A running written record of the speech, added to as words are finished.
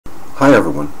Hi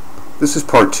everyone, this is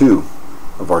part 2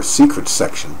 of our secrets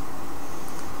section,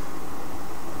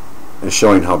 and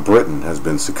showing how Britain has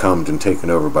been succumbed and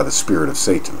taken over by the spirit of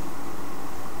Satan.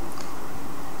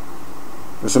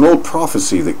 There's an old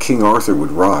prophecy that King Arthur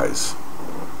would rise,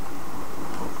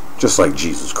 just like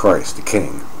Jesus Christ, the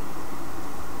King,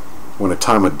 when a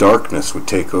time of darkness would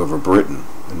take over Britain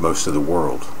and most of the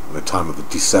world, and a time of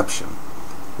deception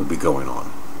would be going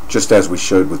on, just as we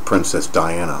showed with Princess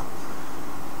Diana.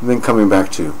 And then coming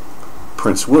back to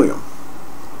Prince William,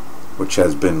 which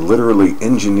has been literally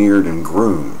engineered and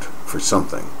groomed for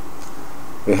something.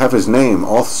 They have his name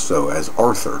also as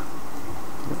Arthur.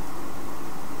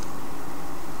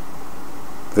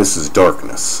 This is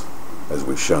darkness, as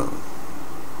we've shown.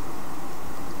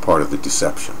 Part of the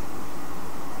deception.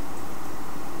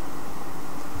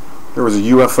 There was a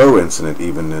UFO incident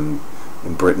even in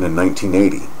Britain in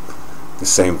 1980. The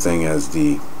same thing as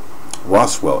the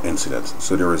Roswell incident.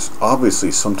 So there is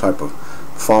obviously some type of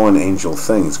fallen angel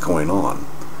things going on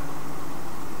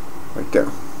right there.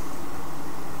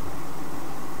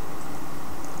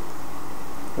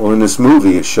 Well, in this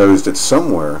movie it shows that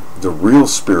somewhere the real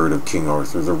spirit of King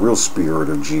Arthur, the real spirit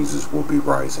of Jesus, will be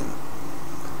rising.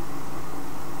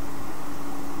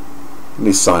 And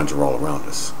these signs are all around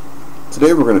us.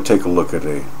 Today we're going to take a look at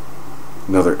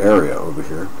another area over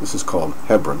here. This is called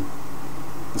Hebron.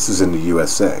 This is in the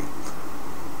USA.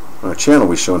 On our channel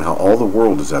we've shown how all the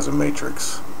world is as a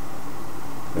matrix,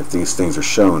 if these things are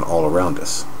shown all around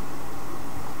us.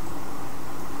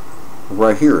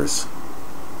 Right here is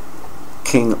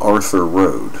King Arthur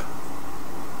Road.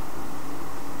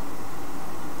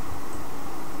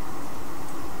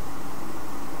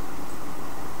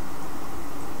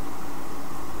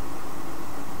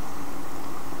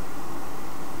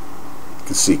 You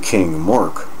can see King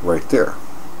Mark right there,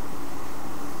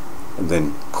 and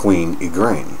then Queen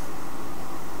Igraine,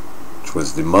 which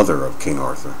was the mother of King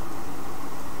Arthur.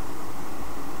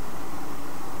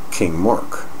 King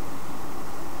Mark,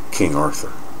 King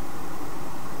Arthur.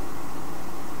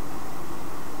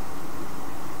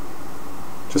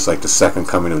 Just like the second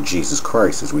coming of Jesus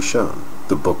Christ, as we've shown,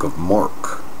 the book of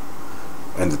Mark.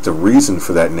 And that the reason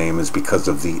for that name is because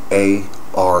of the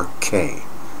A-R-K,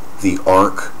 the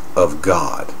Ark of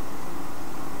God.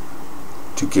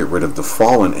 To get rid of the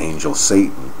fallen angel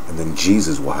Satan, and then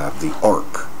Jesus will have the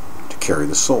ark to carry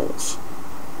the souls.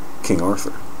 King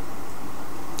Arthur.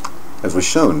 As was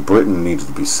shown, Britain needs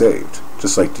to be saved,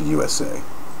 just like the USA.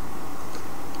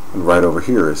 And right over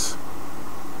here is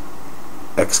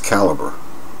Excalibur.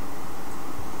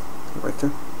 Right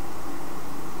there.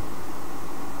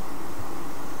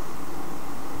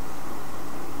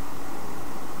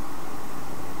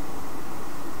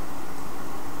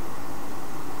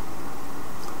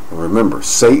 Remember,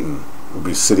 Satan will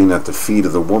be sitting at the feet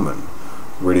of the woman,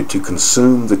 ready to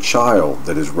consume the child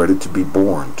that is ready to be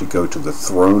born, to go to the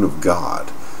throne of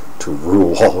God, to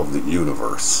rule all of the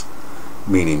universe,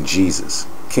 meaning Jesus,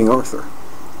 King Arthur.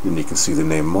 Then you can see the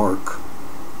name Mark,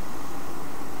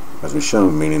 as we've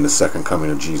shown, meaning the second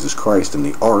coming of Jesus Christ, and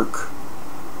the Ark,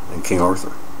 and King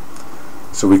Arthur.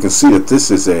 So we can see that this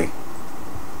is a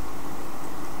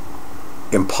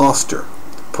imposter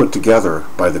put together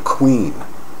by the Queen.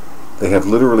 They have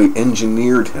literally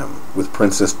engineered him with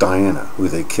Princess Diana, who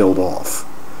they killed off.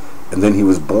 And then he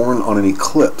was born on an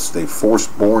eclipse. They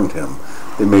force-borned him.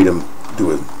 They made him do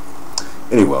it.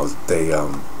 Anyway, they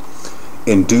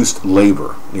induced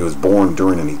labor. He was born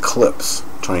during an eclipse,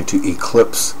 trying to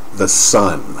eclipse the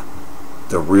sun,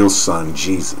 the real son,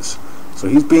 Jesus. So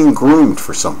he's being groomed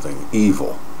for something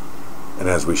evil. And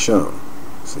as we've shown,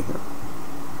 see here,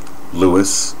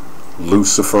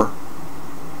 Lucifer,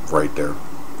 right there.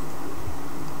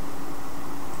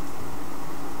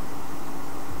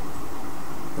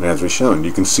 And as we've shown,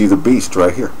 you can see the beast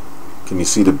right here. Can you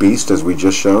see the beast as we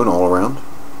just shown all around?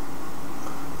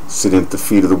 Sitting at the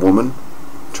feet of the woman,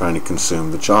 trying to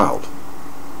consume the child.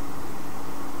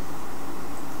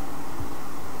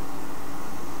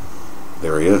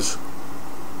 There he is.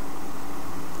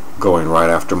 Going right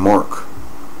after Mark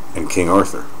and King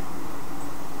Arthur.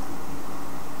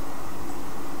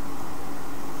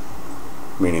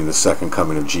 Meaning the second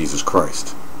coming of Jesus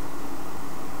Christ.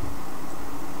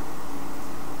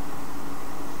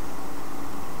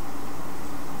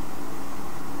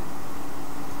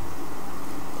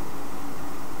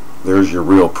 There's your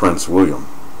real Prince William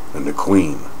and the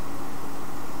Queen.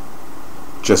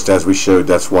 Just as we showed,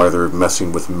 that's why they're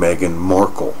messing with Meghan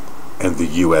Markle and the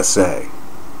USA.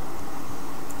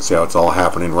 See how it's all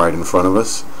happening right in front of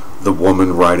us? The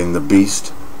woman riding the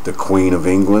beast, the Queen of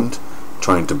England,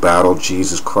 trying to battle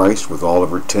Jesus Christ with all of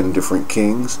her 10 different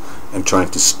kings, and trying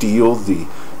to steal the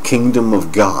kingdom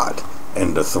of God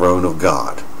and the throne of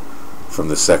God from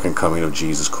the second coming of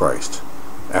Jesus Christ,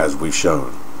 as we've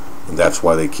shown. And that's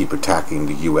why they keep attacking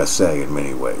the USA in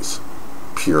many ways.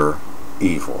 Pure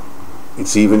evil.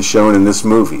 It's even shown in this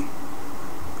movie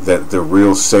that the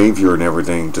real savior and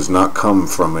everything does not come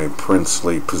from a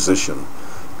princely position.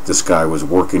 This guy was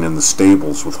working in the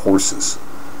stables with horses,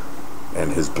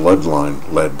 and his bloodline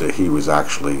led to he was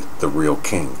actually the real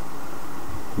king,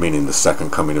 meaning the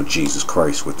second coming of Jesus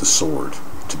Christ with the sword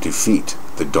to defeat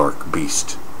the dark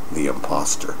beast, the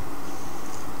imposter,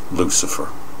 Lucifer.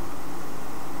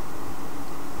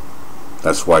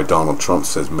 That's why Donald Trump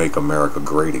says, "Make America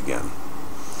great again."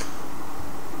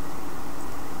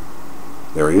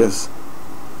 There he is,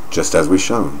 just as we've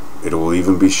shown. It will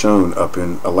even be shown up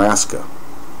in Alaska.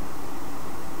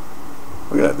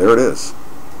 Look at that, there it is.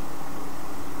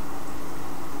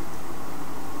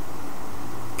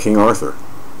 King Arthur,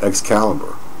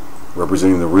 Excalibur,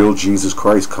 representing the real Jesus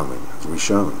Christ coming, as we've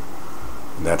shown.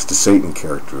 And that's the Satan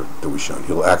character that we've shown.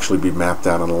 He'll actually be mapped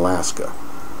out in Alaska.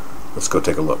 Let's go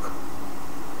take a look.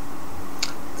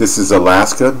 This is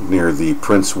Alaska, near the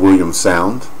Prince William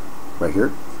Sound, right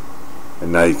here.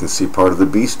 And now you can see part of the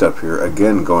beast up here,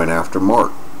 again going after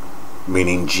Mark,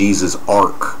 meaning Jesus'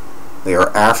 Ark. They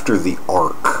are after the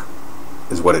Ark,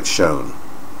 is what it's shown.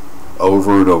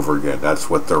 Over and over again, that's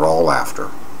what they're all after.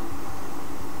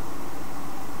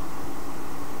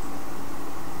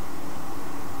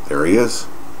 There he is,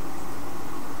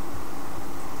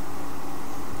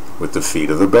 with the feet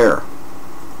of the bear.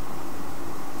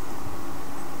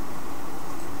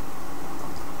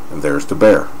 And there's the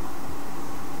bear.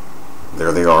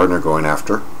 There they are, and they're going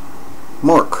after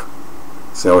Mark.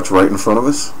 See how it's right in front of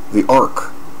us? The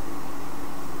Ark.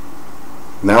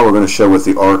 Now we're going to show what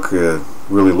the Ark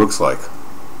really looks like.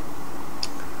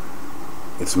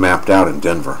 It's mapped out in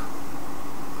Denver.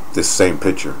 This same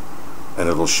picture. And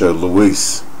it'll show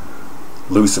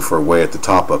Lucifer way at the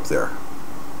top up there.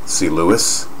 See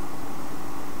Lewis?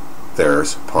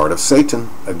 There's part of Satan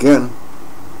again.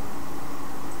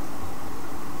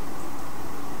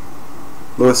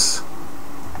 Lewis.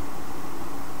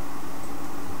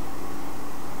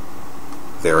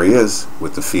 There he is,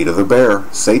 with the feet of the bear,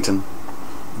 Satan,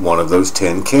 one of those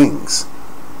 10 kings,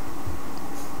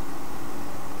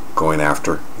 going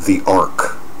after the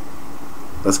Ark.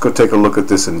 Let's go take a look at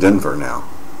this in Denver now,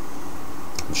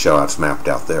 and show how it's mapped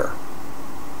out there.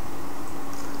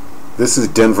 This is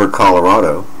Denver,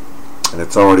 Colorado, and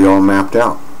it's already all mapped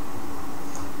out.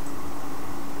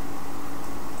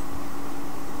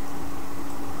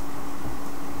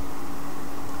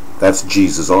 That's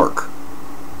Jesus' Ark,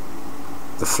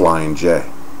 the Flying J.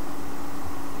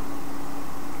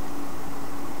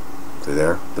 See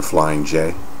there, the Flying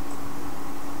J.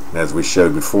 And as we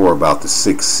showed before about the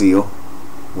 6th seal,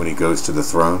 when he goes to the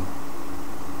throne,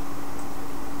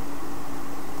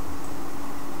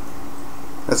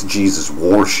 that's Jesus'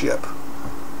 warship,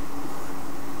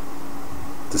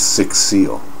 the 6th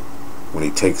seal, when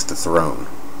he takes the throne.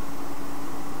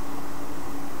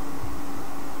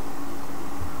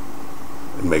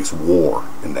 It makes war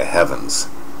in the heavens.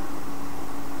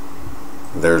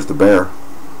 And there's the bear.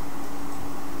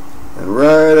 And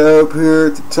right up here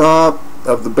at the top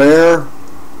of the bear,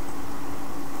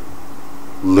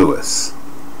 Lewis.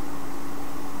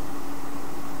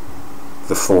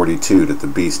 The 42 that the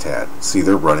beast had. See,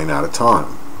 they're running out of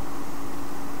time.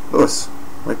 Lewis,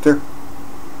 right there.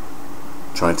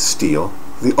 Trying to steal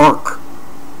the Ark.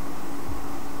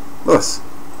 Lewis.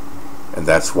 And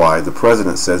that's why the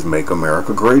president says, "Make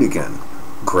America great again."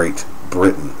 Great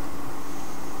Britain.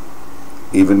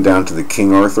 Even down to the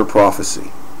King Arthur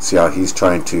prophecy. See how he's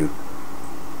trying to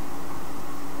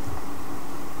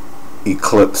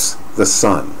eclipse the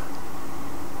sun.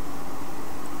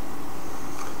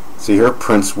 See here,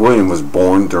 Prince William was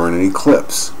born during an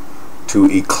eclipse. To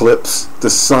eclipse the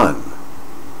sun.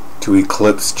 To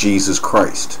eclipse Jesus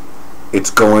Christ. It's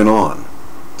going on.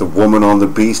 The woman on the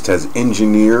beast has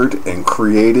engineered and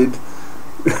created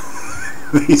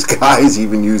these guys,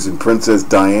 even using Princess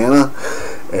Diana.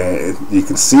 And you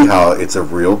can see how it's a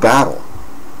real battle.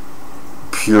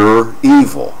 Pure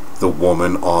evil. The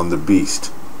woman on the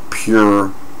beast.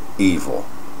 Pure evil.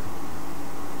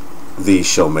 These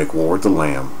shall make war with the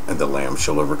Lamb, and the Lamb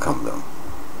shall overcome them.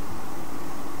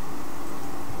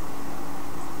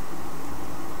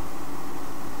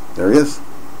 There he is.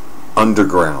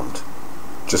 Underground.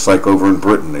 Just like over in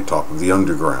Britain, they talk of the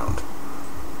underground.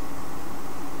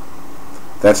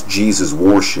 That's Jesus'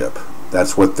 warship.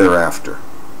 That's what they're after.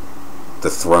 The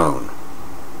throne.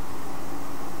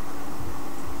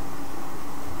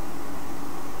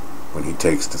 When he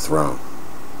takes the throne.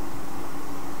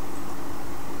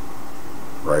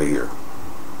 right here.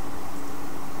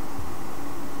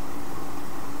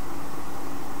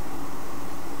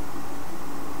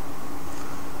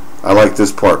 I like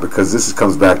this part because this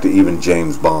comes back to even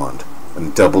James Bond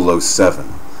in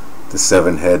 007, the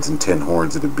 7 heads and 10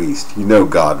 horns of the beast. You know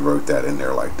God wrote that in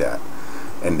there like that.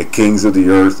 And the kings of the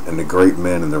earth, and the great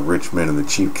men, and the rich men, and the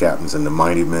chief captains, and the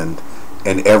mighty men,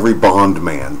 and every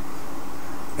bondman,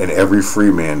 and every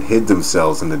free man hid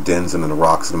themselves in the dens and in the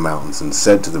rocks of the mountains, and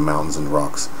said to the mountains and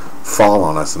rocks, Fall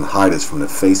on us, and hide us from the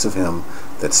face of him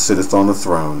that sitteth on the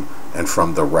throne, and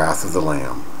from the wrath of the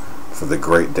Lamb. For the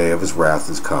great day of his wrath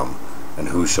is come, and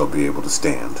who shall be able to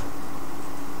stand?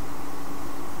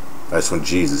 That's when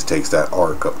Jesus takes that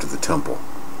ark up to the temple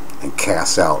and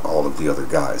casts out all of the other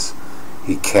guys.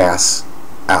 He casts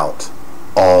out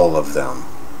all of them.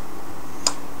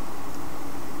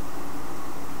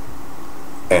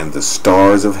 And the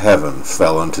stars of heaven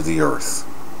fell unto the earth.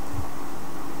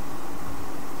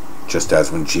 Just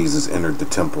as when Jesus entered the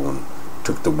temple and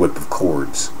took the whip of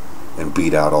cords and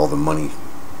beat out all the money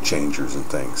changers and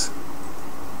things.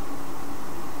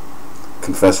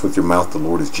 Confess with your mouth the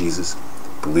Lord is Jesus.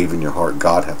 Believe in your heart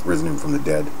God hath risen him from the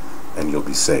dead, and you'll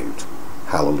be saved.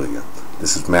 Hallelujah.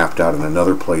 This is mapped out in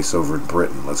another place over in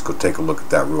Britain. Let's go take a look at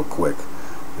that real quick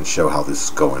and show how this is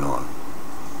going on.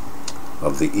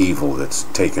 Of the evil that's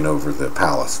taken over the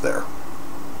palace there.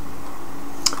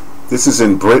 This is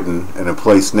in Britain in a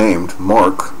place named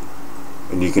Mark,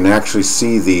 and you can actually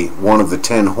see the one of the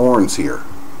 10 horns here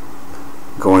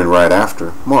going right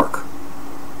after Mark,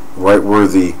 right where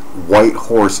the White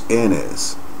Horse Inn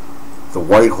is. The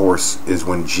White Horse is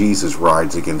when Jesus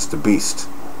rides against the beast.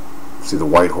 See the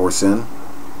White Horse Inn?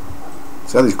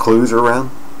 See how these clues are around?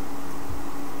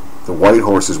 The White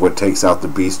Horse is what takes out the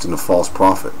beast and the false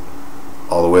prophet,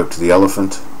 all the way up to the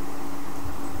elephant,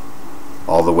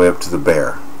 all the way up to the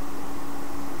bear,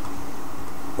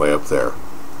 way up there.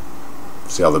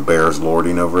 See how the bear is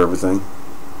lording over everything?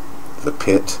 The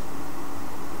pit.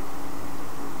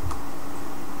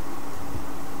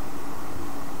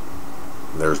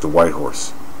 There's the White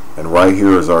Horse. And right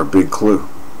here is our big clue.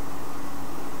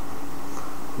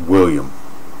 William.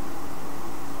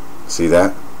 See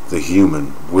that? The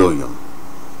human William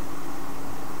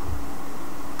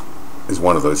is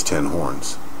one of those 10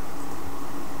 horns.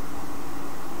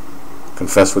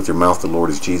 Confess with your mouth the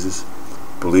Lord is Jesus.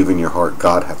 Believe in your heart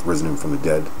God hath risen him from the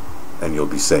dead, and you'll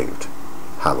be saved.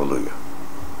 Hallelujah.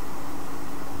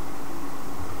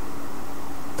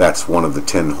 That's one of the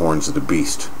 10 horns of the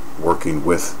beast working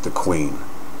with the queen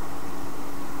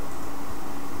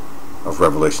of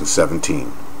Revelation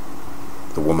 17.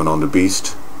 The woman on the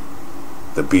beast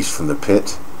from the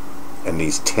pit, and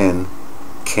these 10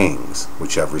 kings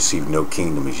which have received no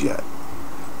kingdom as yet,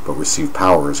 but receive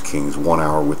power as kings 1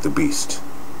 hour with the beast.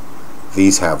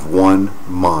 These have one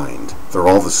mind. They're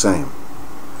all the same.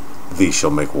 These shall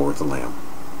make war with the Lamb.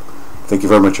 Thank you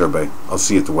very much, everybody. I'll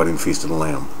see you at the wedding feast of the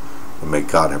Lamb, and may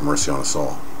God have mercy on us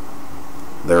all.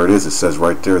 There it is. It says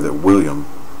right there that William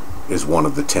is one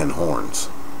of the 10 horns.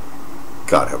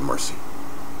 God have mercy.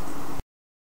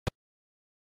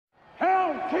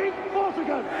 Hail King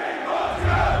Vortigern!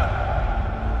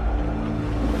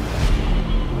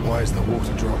 Why is the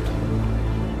water dropped?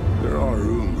 There are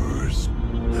rumors.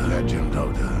 The legend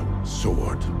of the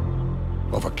sword.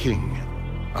 Of a king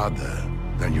other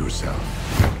than yourself.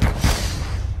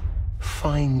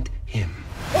 Find him.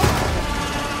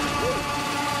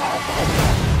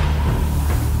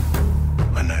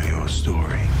 I know your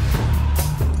story.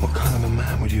 What kind of a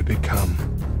man would you become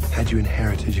had you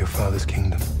inherited your father's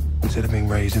kingdom instead of being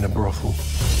raised in a brothel?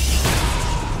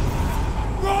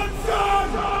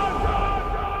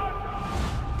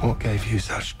 What gave you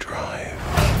such drive?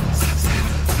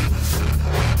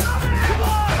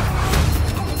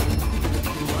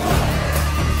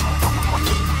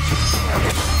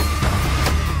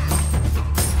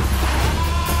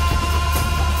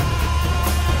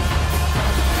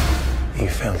 You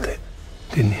felt it,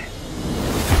 didn't you?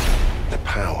 The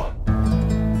power.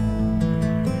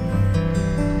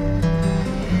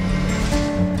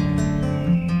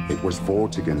 It was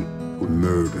Vortigern who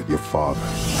murdered your father.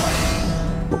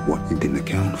 But what you didn't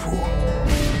account for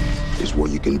is what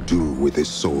you can do with this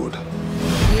sword.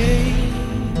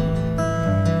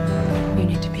 You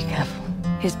need to be careful.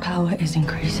 His power is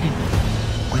increasing.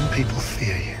 When people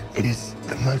fear you, it is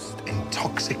the most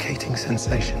intoxicating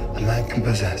sensation a man can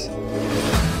possess.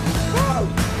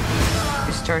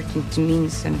 You're starting to mean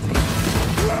something.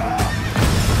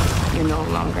 You're no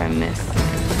longer a myth.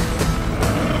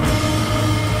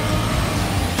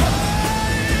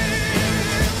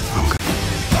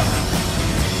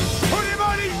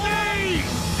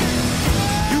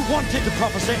 wanted the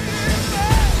prophecy.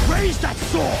 Raise that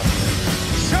sword.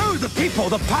 Show the people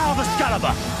the power of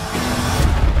Excalibur.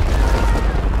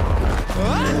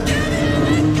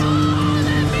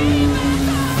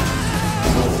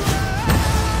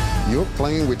 You're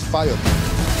playing with fire.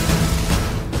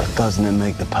 Doesn't it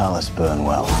make the palace burn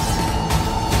well?